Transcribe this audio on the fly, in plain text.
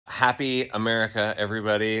Happy America,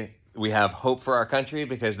 everybody. We have hope for our country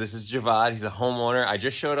because this is Javad. He's a homeowner. I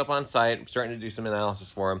just showed up on site. I'm starting to do some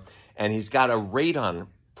analysis for him. And he's got a radon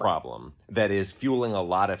problem that is fueling a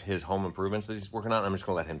lot of his home improvements that he's working on. I'm just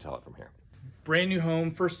going to let him tell it from here. Brand new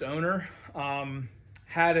home, first owner.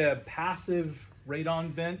 Had a passive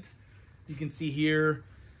radon vent. You can see here,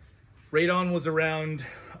 radon was around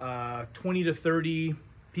 20 to 30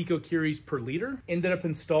 picocuries per liter. Ended up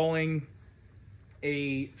installing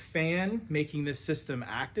a fan, making this system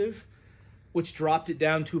active, which dropped it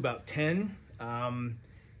down to about 10,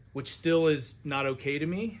 which still is not okay to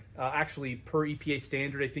me. Actually, per EPA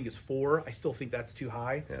standard, I think is 4. I still think that's too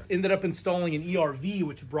high. Yeah. Ended up installing an ERV,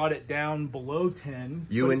 which brought it down below 10.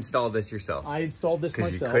 You installed this yourself? I installed this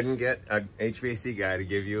myself. Because you couldn't get an HVAC guy to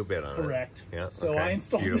give you a bid on it. Correct. Yeah. So okay. I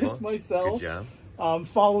installed this myself. Good job.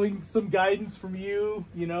 Following some guidance from you,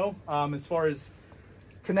 as far as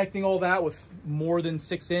connecting all that with more than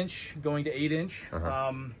 6-inch going to 8-inch.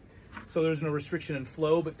 So there's no restriction in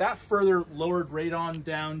flow, but that further lowered radon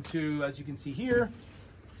down to, as you can see here,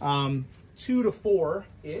 2 to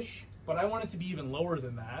 4-ish, but I want it to be even lower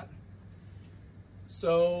than that.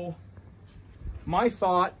 So my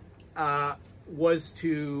thought was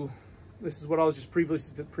to, this is what I was just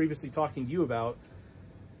previously talking to you about,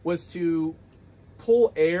 was to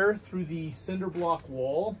pull air through the Cinderblock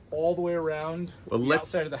wall all the way around the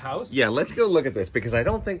outside of the house. Yeah, let's go look at this because I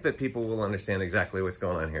don't think that people will understand exactly what's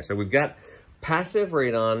going on here. So we've got passive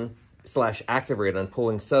radon / active radon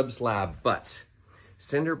pulling sub-slab butt,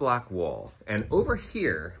 Cinderblock wall. And over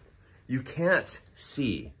here, you can't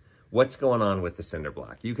see what's going on with the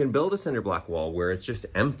Cinderblock. You can build a Cinderblock wall where it's just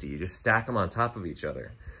empty. You just stack them on top of each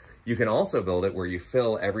other. You can also build it where you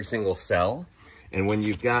fill every single cell. And when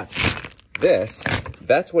you've got this,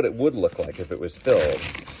 that's what it would look like if it was filled.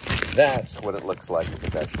 That's what it looks like if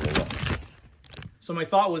it's actually not. So my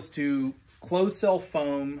thought was to close cell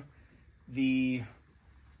foam the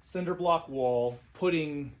Cinderblock wall,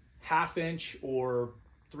 putting 1/2-inch or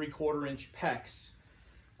 3/4-inch PEX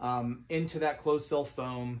into that closed cell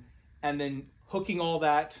foam, and then hooking all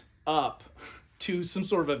that up to some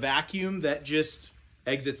sort of a vacuum that just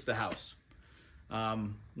exits the house.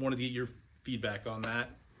 Wanted to get your feedback on that.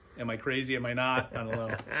 Am I crazy? Am I not? I don't know.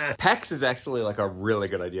 PEX is actually like a really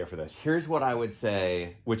good idea for this. Here's what I would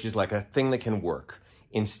say, which is like a thing that can work.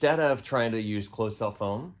 Instead of trying to use closed cell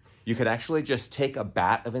foam, you could actually just take a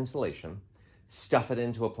bat of insulation, stuff it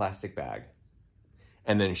into a plastic bag,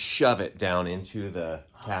 and then shove it down into the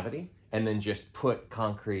cavity, and then just put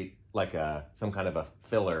concrete, like some kind of a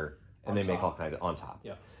filler, and they make all kinds of on top.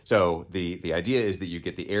 Yeah. So the idea is that you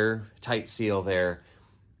get the airtight seal there.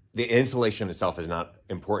 The insulation itself is not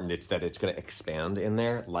important. It's that it's going to expand in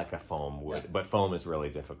there like a foam would. Yeah. But foam is really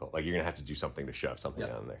difficult. Like you're going to have to do something to shove something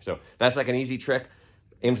down there. So that's like an easy trick.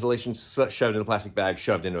 Insulation shoved in a plastic bag,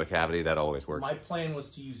 shoved into a cavity. That always works. My plan was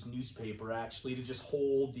to use newspaper actually to just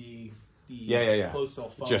hold the closed cell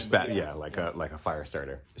foam. Just like a fire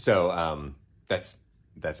starter. So that's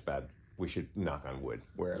bad. We should knock on wood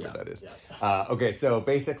wherever that is. Yeah. Okay, so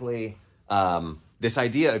basically this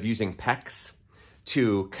idea of using PEX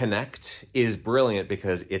to connect is brilliant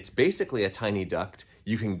because it's basically a tiny duct.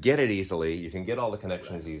 You can get it easily. You can get all the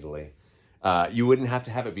connections easily. You wouldn't have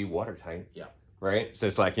to have it be watertight. Yeah. Right? So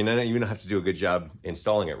it's like, you don't have to do a good job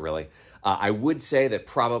installing it really. I would say that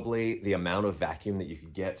probably the amount of vacuum that you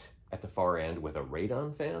could get at the far end with a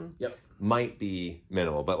radon fan might be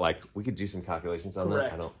minimal, but like we could do some calculations on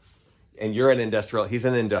that. And you're an industrial, he's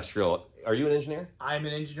an industrial. Are you an engineer? I'm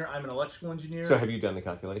an engineer. I'm an electrical engineer. So have you done the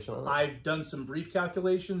calculation on that? I've done some brief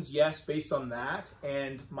calculations, yes, based on that.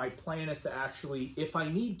 And my plan is to actually, if I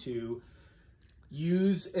need to,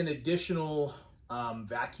 use an additional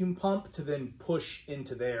vacuum pump to then push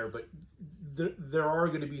into there. But there are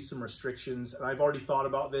going to be some restrictions. And I've already thought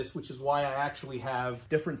about this, which is why I actually have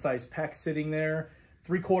different size PEX sitting there.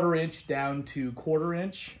 3/4-inch down to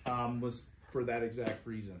 1/4-inch was for that exact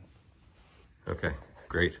reason. Okay,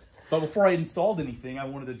 great. But before I installed anything, I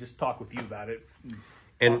wanted to just talk with you about it.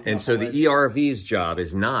 And so the ERV's job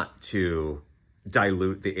is not to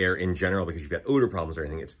dilute the air in general because you've got odor problems or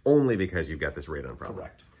anything. It's only because you've got this radon problem.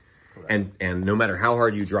 Correct. And no matter how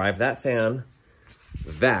hard you drive that fan,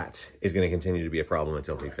 that is going to continue to be a problem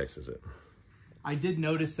until he fixes it. I did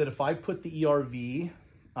notice that if I put the ERV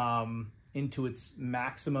into its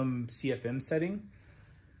maximum CFM setting,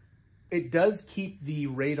 it does keep the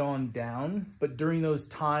radon down, but during those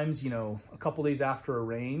times, a couple days after a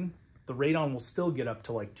rain, the radon will still get up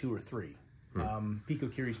to like 2 or 3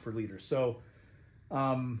 picocuries per liter. So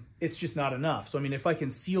it's just not enough. So, I mean, if I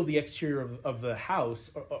can seal the exterior of the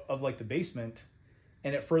house, of like the basement,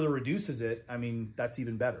 and it further reduces it, I mean, that's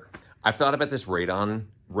even better. I've thought about this radon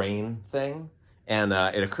rain thing, and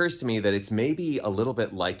it occurs to me that it's maybe a little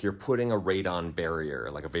bit like you're putting a radon barrier,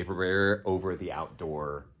 like a vapor barrier, over the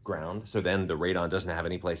outdoor ground. So then the radon doesn't have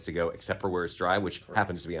any place to go except for where it's dry, which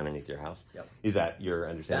happens to be underneath your house. Yep. Is that your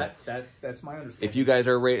understanding? That's my understanding. If you guys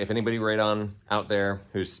are if anybody radon out there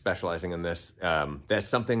who's specializing in this, that's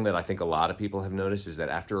something that I think a lot of people have noticed, is that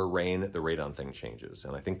after a rain, the radon thing changes.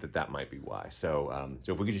 And I think that might be why. So,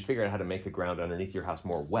 so if we could just figure out how to make the ground underneath your house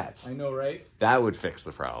more wet. I know, right? That would fix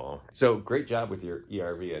the problem. So great job with your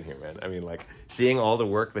ERV in here, man. I mean, like, seeing all the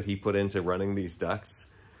work that he put into running these ducts,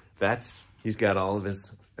 he's got all of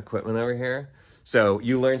his equipment over here. So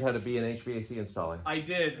you learned how to be an HVAC installer. I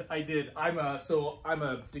did. I'm a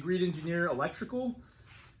degreed engineer, electrical.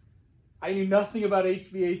 I knew nothing about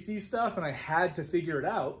HVAC stuff, and I had to figure it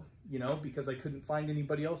out, you know, because I couldn't find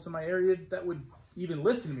anybody else in my area that would even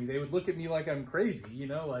listen to me. They would look at me like I'm crazy, you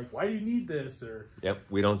know, like, why do you need this? Or yep,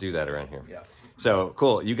 we don't do that around here. Yeah. So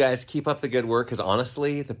cool. You guys keep up the good work, because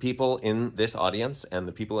honestly, the people in this audience and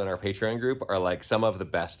the people in our Patreon group are like some of the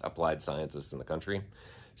best applied scientists in the country.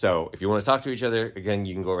 So if you want to talk to each other, again,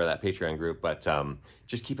 you can go over to that Patreon group, but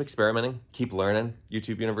just keep experimenting, keep learning.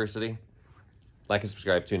 YouTube University. Like and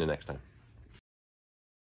subscribe. Tune in next time.